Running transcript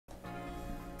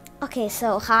Okay,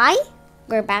 so hi.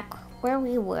 We're back where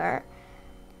we were.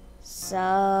 So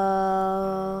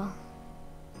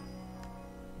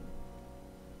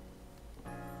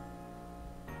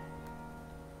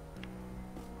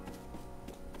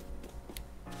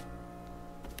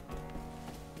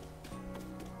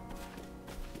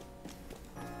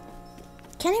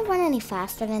can I run any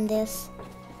faster than this?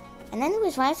 And then it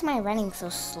was, why is my running so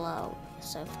slow?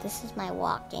 So if this is my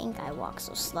walking, I walk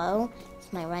so slow.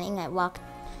 It's my running, I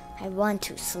run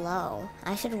too slow.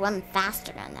 I should run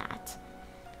faster than that.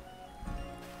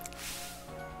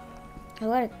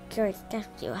 What a curious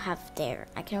gift you have there.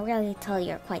 I can really tell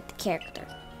you're quite the character.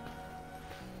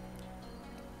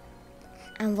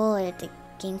 I'm Voller at the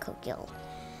Ginkgo Guild,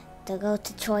 the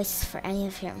go-to choice for any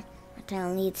of your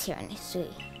material needs here in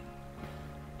Hisui.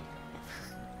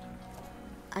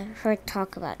 I heard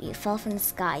talk about you. Fell from the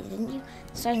sky, didn't you?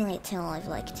 Certainly a tale I'd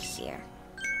like to hear.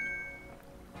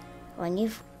 When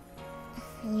you've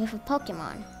a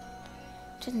Pokemon,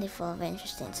 certainly full of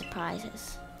interesting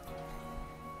surprises.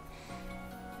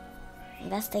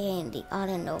 Investigating the odd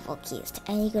and novel keys to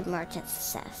any good merchant's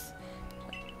success.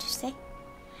 What did you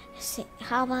say?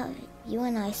 How about you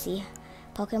and I see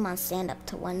Pokemon stand up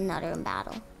to one another in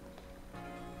battle?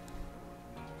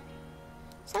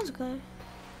 Sounds good.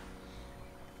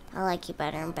 I like you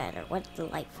better and better. What a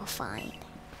delightful find.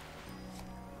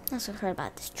 I also heard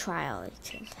about this trial.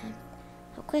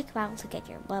 A quick battle to get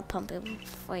your blood pumping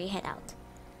before you head out.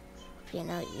 If you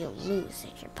know you'll lose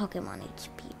if your Pokemon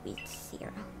HP reaches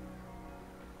 0.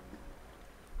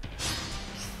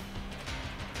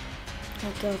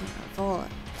 I'll go Vol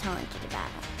challenge the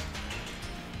battle.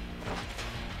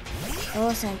 I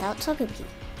will send out Togepi.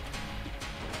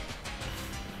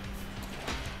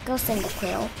 Go send the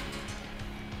quill.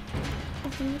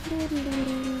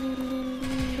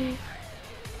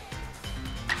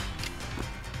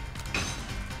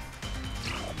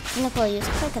 Nicole use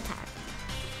quick attack.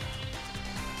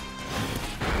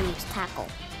 We use tackle.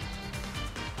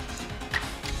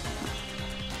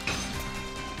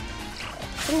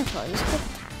 Nicole use quick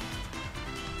attack.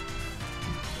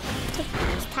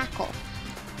 Use tackle.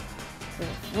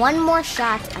 With one more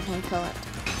shot, I can kill it.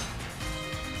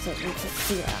 So it reaches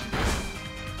 0.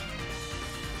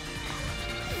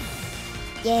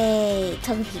 Yay!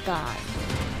 Togepi God.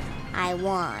 I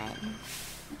won.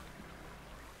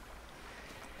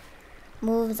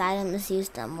 Moves, items, use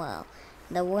them well.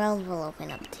 The world will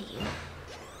open up to you.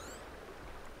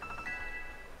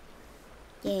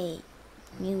 Yay.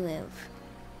 New move.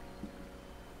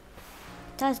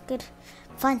 It's always good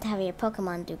fun to have your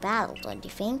Pokemon do battle, don't you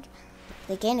think?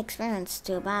 They gain experience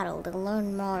to a battle, they'll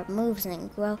learn more moves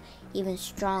and grow even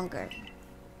stronger.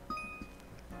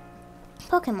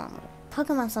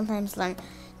 Pokemon sometimes learn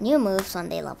new moves when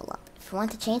they level up. If you want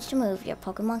to change the move your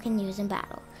Pokemon can use in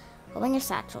battle, open your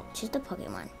satchel, choose the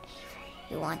Pokemon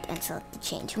you want, and select the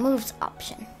change moves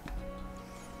option.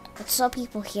 But so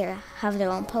people here have their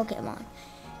own Pokemon.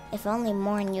 If only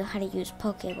more knew how to use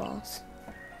Pokeballs.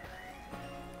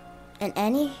 At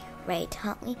any rate,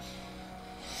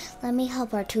 let me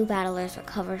help our 2 battlers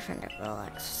recover from their little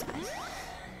exercise.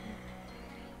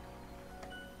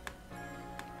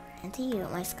 And to you,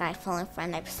 my sky-fallen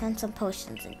friend, I present some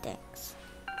potions and things.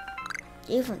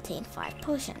 You've obtained 5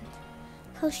 potions.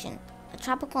 Potion, a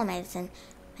tropical medicine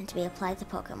meant to be applied to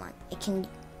Pokemon. It can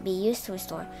be used to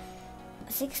restore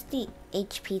 60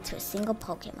 HP to a single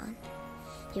Pokemon.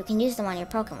 You can use them on your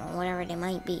Pokemon, whatever they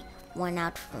might be, worn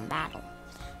out from battle.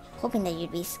 Hoping that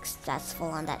you'd be successful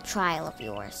on that trial of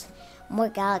yours. More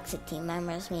Galaxy team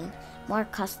members mean more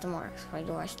customers for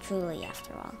yours truly,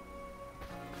 after all.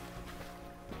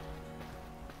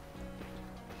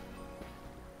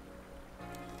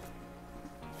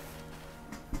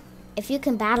 If you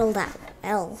can battle that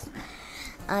well,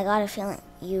 I got a feeling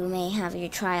you may have your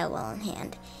trial well in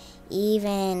hand,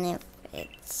 even if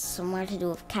it's somewhere to do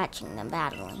with catching them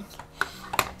battling.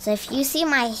 So if you see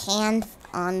my hand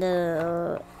on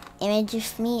the image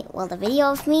of me, well, the video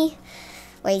of me,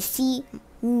 where you see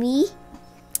me,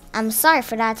 I'm sorry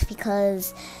for that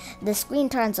because the screen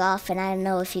turns off and I don't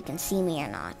know if you can see me or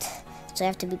not. So I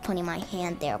have to be putting my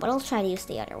hand there, but I'll try to use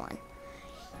the other one.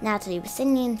 Now to the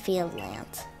Abyssinian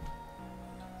Fieldlands.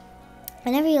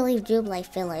 Whenever you leave Jubilee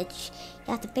Village,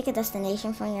 you have to pick a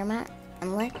destination from your map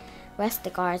and let rest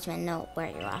the guardsmen know where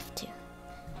you're off to.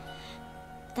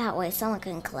 That way someone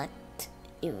can collect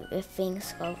you if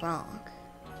things go wrong.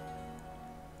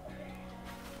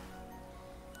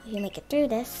 If you make it through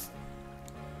this,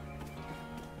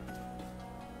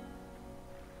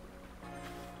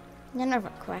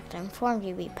 Minerva, correct, I informed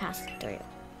you we passed through.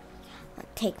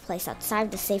 Take place outside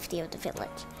the safety of the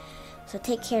village. So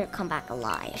take care to come back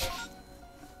alive.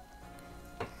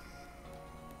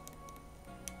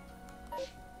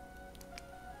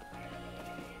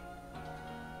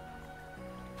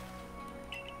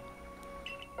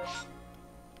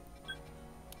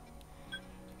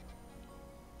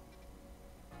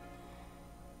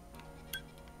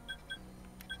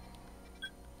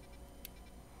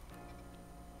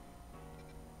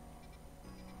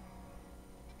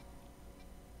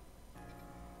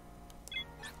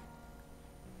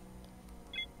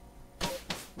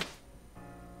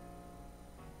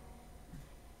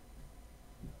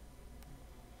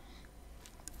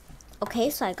 Okay,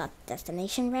 so I got the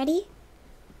destination ready.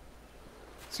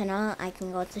 So now I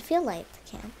can go to Field Life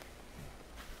Camp.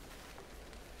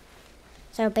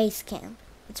 It's our base camp.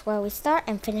 It's where we start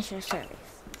and finish our service.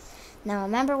 Now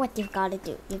remember what you've got to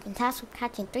do. You've been tasked with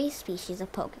catching 3 species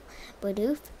of Pokemon: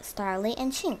 Bidoof, Starly,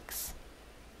 and Shinx.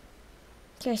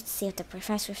 Curious to see if the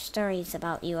professor's stories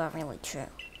about you are really true.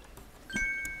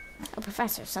 Oh,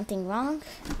 Professor, something wrong?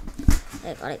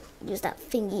 I gotta use that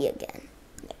thingy again.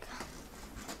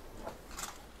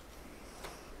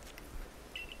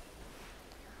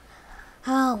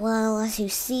 Oh, well, as you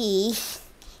see,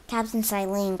 Captain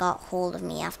Silene got hold of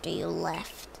me after you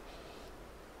left.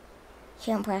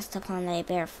 She impressed upon that I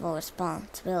bear full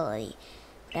responsibility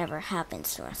whatever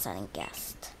happens to our sudden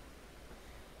guest.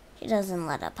 She doesn't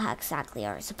let up how exactly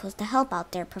are we supposed to help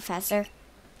out there, Professor.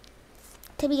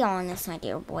 To be honest, my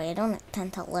dear boy, I don't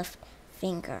intend to lift a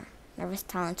finger. Nervous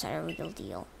talents are a real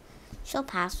deal. She'll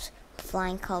pass with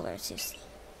flying colors, you see.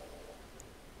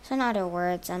 So in other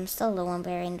words, I'm still the one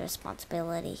bearing the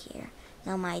responsibility here,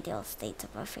 not my ideal state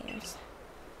of affairs.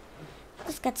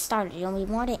 Let's get started. You'll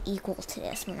be more than equal to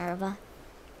this, Minerva.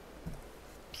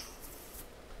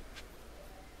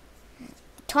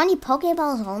 20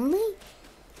 Pokeballs only?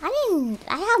 I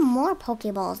have more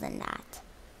Pokeballs than that.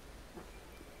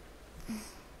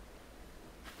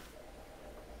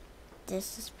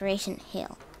 This Inspiration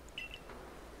Hill.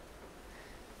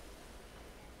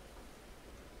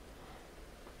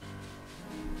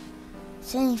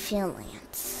 City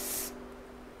Fieldlands.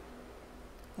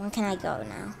 Where can I go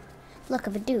now? Look, a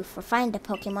Bidoof, or find the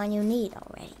Pokemon you need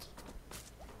already.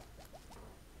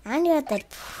 I knew that they'd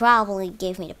probably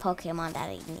give me the Pokemon that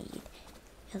I need.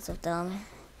 Because of them.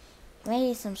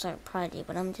 Maybe some sort of prodigy,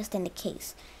 but I'm just in the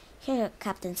case. Here's what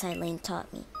Captain Silene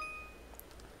taught me.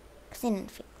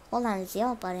 Hold on the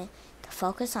zero button to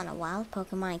focus on a wild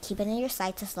Pokemon and keep it in your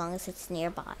sights as long as it's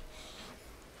nearby.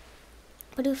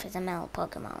 Bidoof is a mellow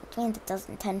Pokemon, which means it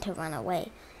doesn't tend to run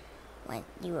away when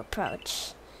you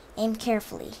approach. Aim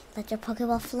carefully, let your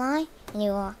Pokeball fly, and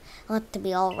you will look to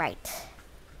be alright.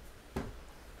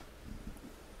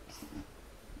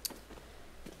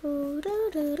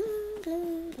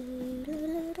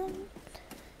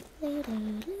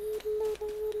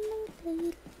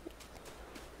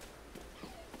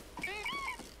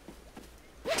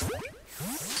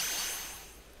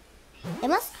 It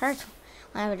must hurt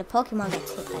whenever the Pokemon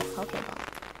gets hit by a Pokeball.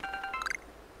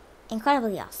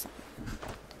 Incredibly awesome.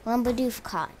 One Bidoof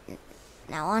caught.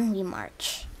 Now on we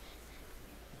march.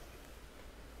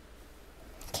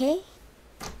 Okay.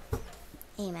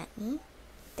 Aim at me.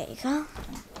 There you go.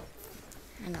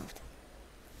 I know.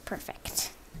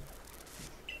 Perfect.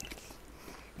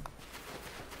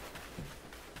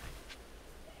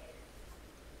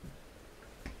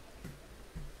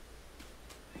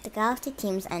 The Galaxy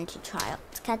team's entry trial.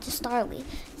 To catch a Starly,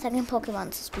 second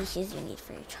Pokemon species you need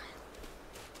for your trial.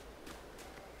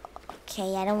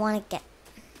 Okay, I don't want to get...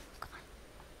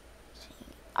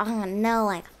 Oh no,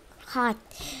 I caught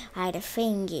I had a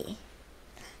thingy.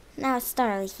 Now it's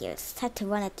Starly here. It's time to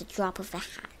run at the drop of a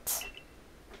hat.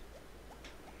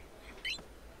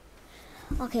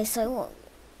 Okay, so...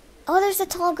 Oh, there's the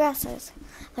tall grassers.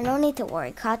 But no need to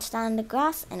worry. Crouch down in the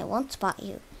grass and it won't spot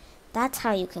you. That's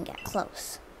how you can get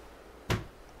close.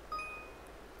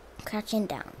 Crouching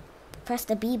down. Press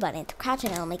the B button to crouch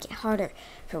and it'll make it harder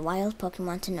for wild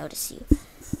Pokemon to notice you.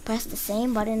 Press the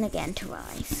same button again to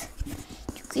rise.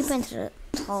 You creep into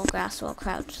the tall grass while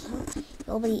crouched, so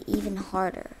it'll be even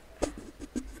harder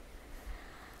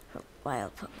for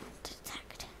wild Pokemon to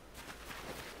detect.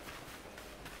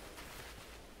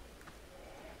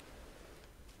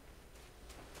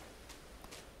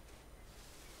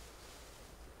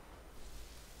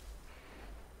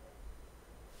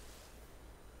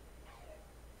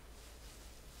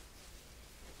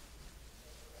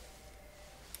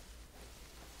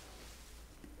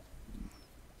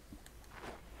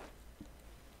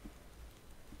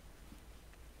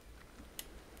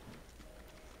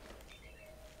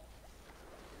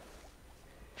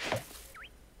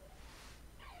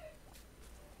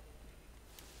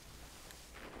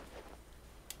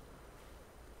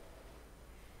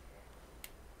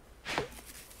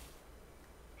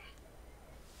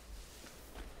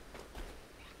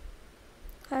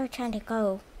 Where are you trying to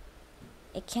go?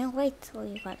 It can't wait till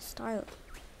you got started.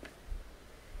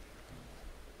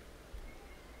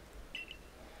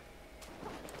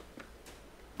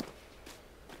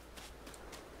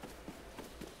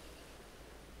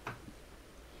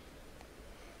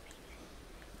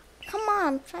 Come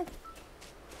on, try.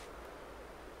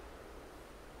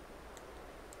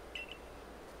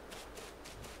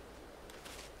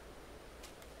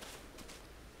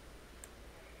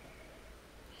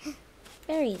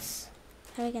 Berries.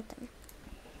 How do I get them?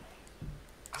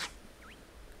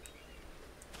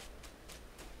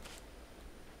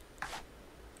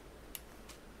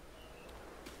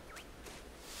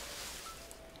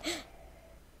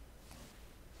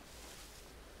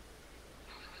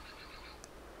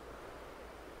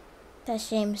 That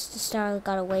shame is the star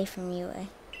got away from you, eh?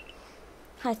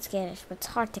 Quite skittish, but it's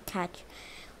hard to catch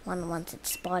one once it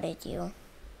spotted you.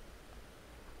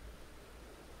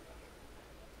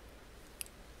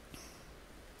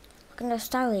 Look under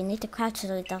Starly, you need to crouch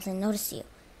so it doesn't notice you.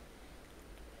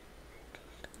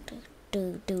 Do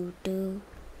do do do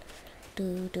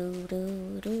do do do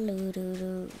do do do do do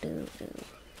do do do do.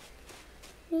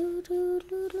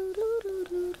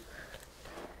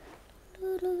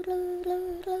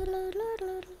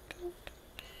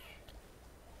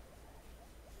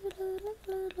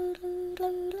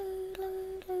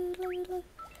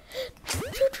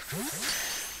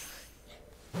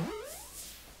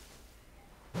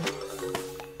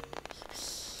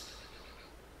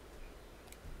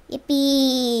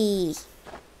 Yippee!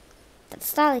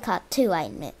 That's Starly caught too, I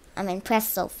admit. I'm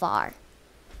impressed so far.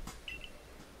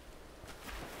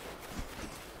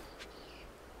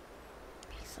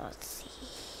 So let's see.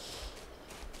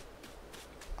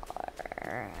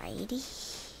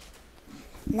 Alrighty.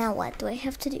 Now what do I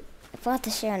have to do? I want to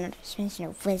share another dimension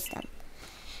of wisdom.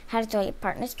 How to throw your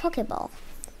partner's Pokeball.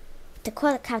 The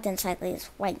quote Captain Cycling is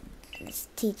right in his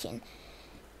teaching.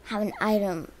 Have an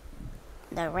item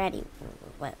that ready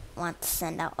want to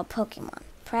send out a Pokemon.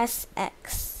 Press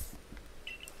X.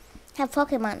 Have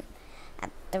Pokemon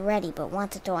at the ready but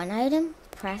want to throw an item?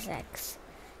 Press X.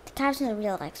 The captain's a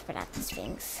real expert at these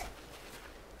things.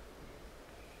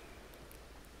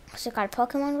 So you got a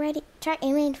Pokemon ready? Try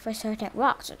aiming for certain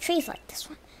rocks or trees like this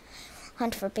one.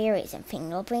 Hunt for berries and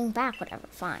ping will bring back whatever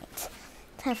it finds.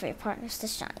 Time for your partners to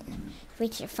shine.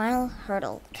 Reach your final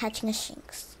hurdle, catching a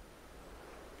Shinx.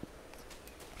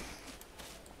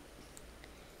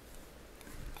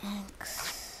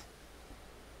 X.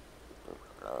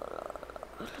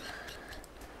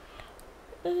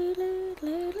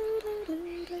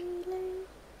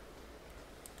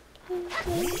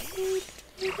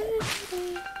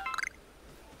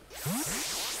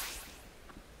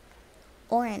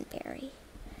 Orange berry.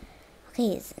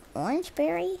 Okay, is it orange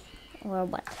berry or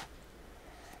what?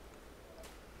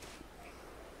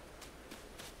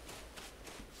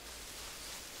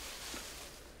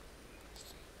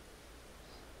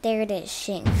 There it is,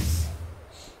 Shinx.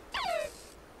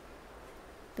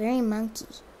 Berry monkey.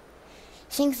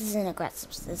 Shinx is an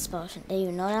aggressive disposition. Did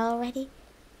you know that already?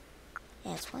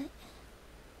 Yes, what?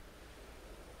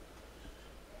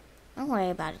 Don't worry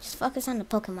about it. Just focus on the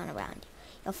Pokemon around you.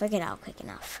 You'll figure it out quick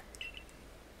enough.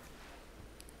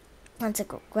 Once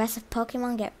aggressive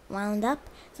Pokemon get wound up,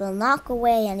 they'll knock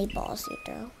away any balls you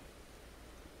throw.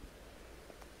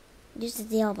 Use the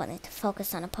DL button to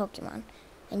focus on a Pokemon,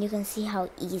 and you can see how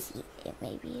easy it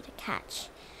may be to catch.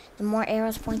 The more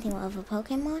arrows pointing above a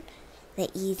Pokemon, the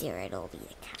easier it'll be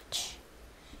to catch.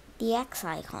 The X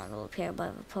icon will appear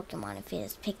above a Pokemon if it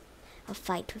has picked a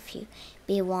fight with you.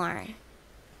 Be warned.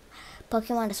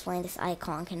 Pokemon displaying this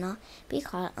icon cannot be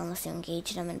caught unless you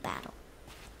engage them in battle.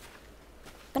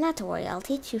 But not to worry, I'll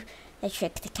teach you the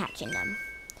trick to catching them.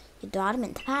 You draw them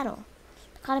into battle.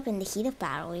 Caught up in the heat of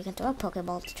battle, you can throw a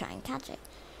Pokeball to try and catch it.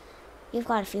 You've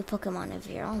got a few Pokemon of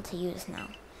your own to use now,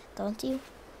 don't you?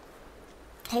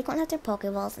 Take one of their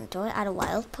Pokeballs and throw it at a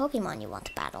wild Pokemon you want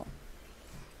to battle.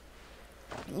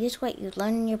 Use what you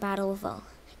learn in your battle with Will.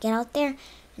 Get out there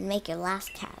and make your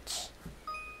last catch.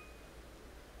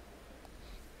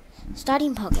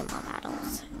 Starting Pokemon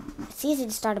battles. It's easy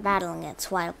to start a battle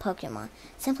against wild Pokemon.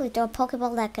 Simply throw a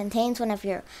Pokeball that contains one of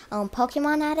your own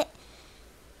Pokemon at it.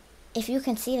 If you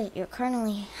can see that you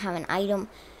currently have an item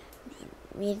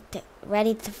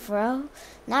ready to throw,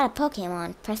 not a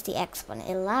Pokemon, press the X button.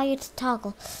 It'll allow you to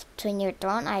toggle between your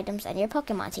thrown items and your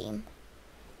Pokemon team.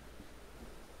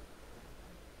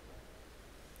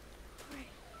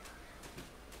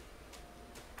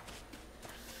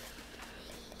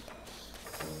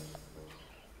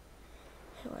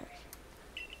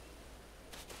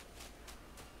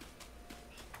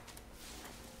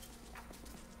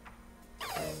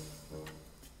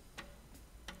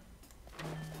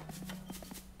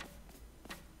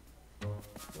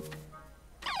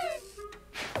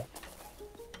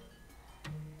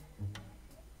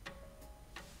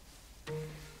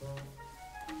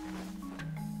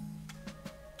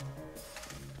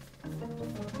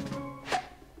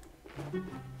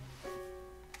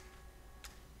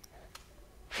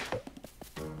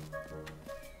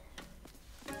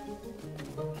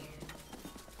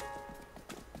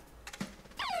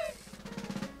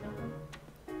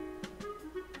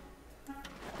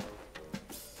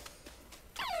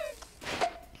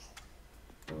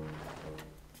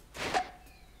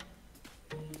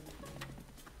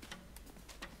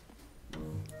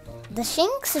 The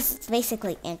Shinx is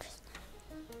basically interesting.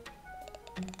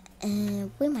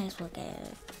 We might as well get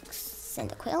a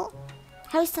Cyndaquil.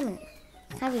 How do we summon him?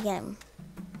 How do we get him?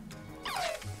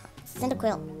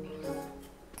 Cyndaquil.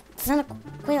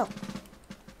 Cyndaquil.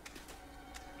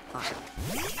 Oh.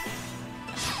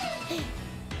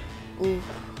 Ooh.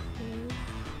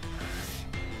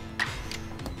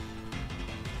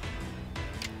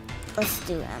 Let's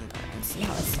do Ember and see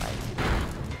how it's like.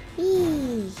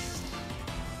 Eee.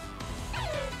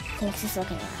 Thinks he's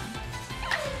looking around.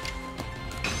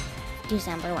 Use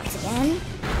Ember once again.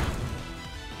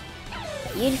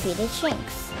 You defeated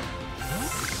Shinx.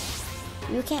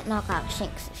 You can't knock out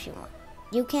Shinx if you want.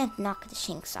 You can't knock the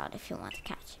Shinx out if you want to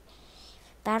catch it.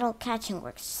 Battle catching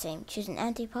works the same. Choose an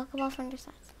anti-Pokeball from your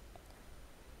side.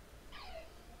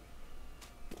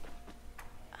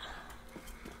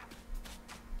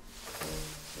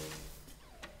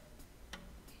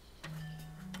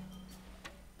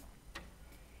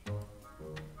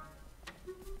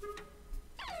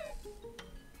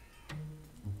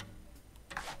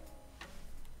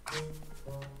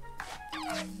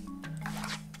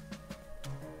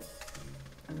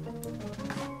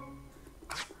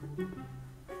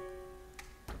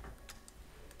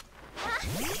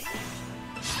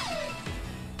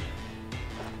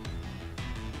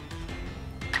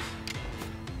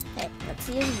 Okay, let's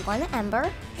use one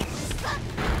Ember.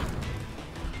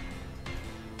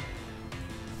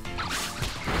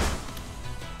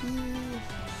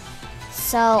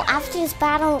 So after this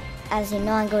battle, as you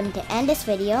know, I'm going to end this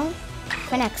video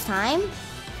for next time.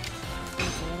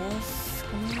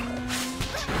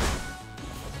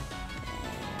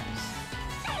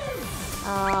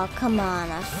 Oh, come on,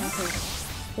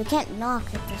 you can't knock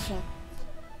at the Shinx.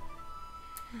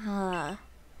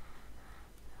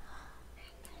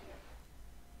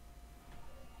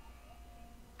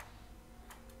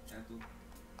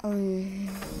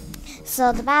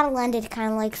 So the battle ended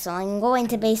kind of like so. I'm going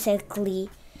to basically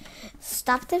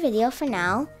stop the video for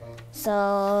now.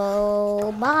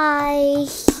 So, bye.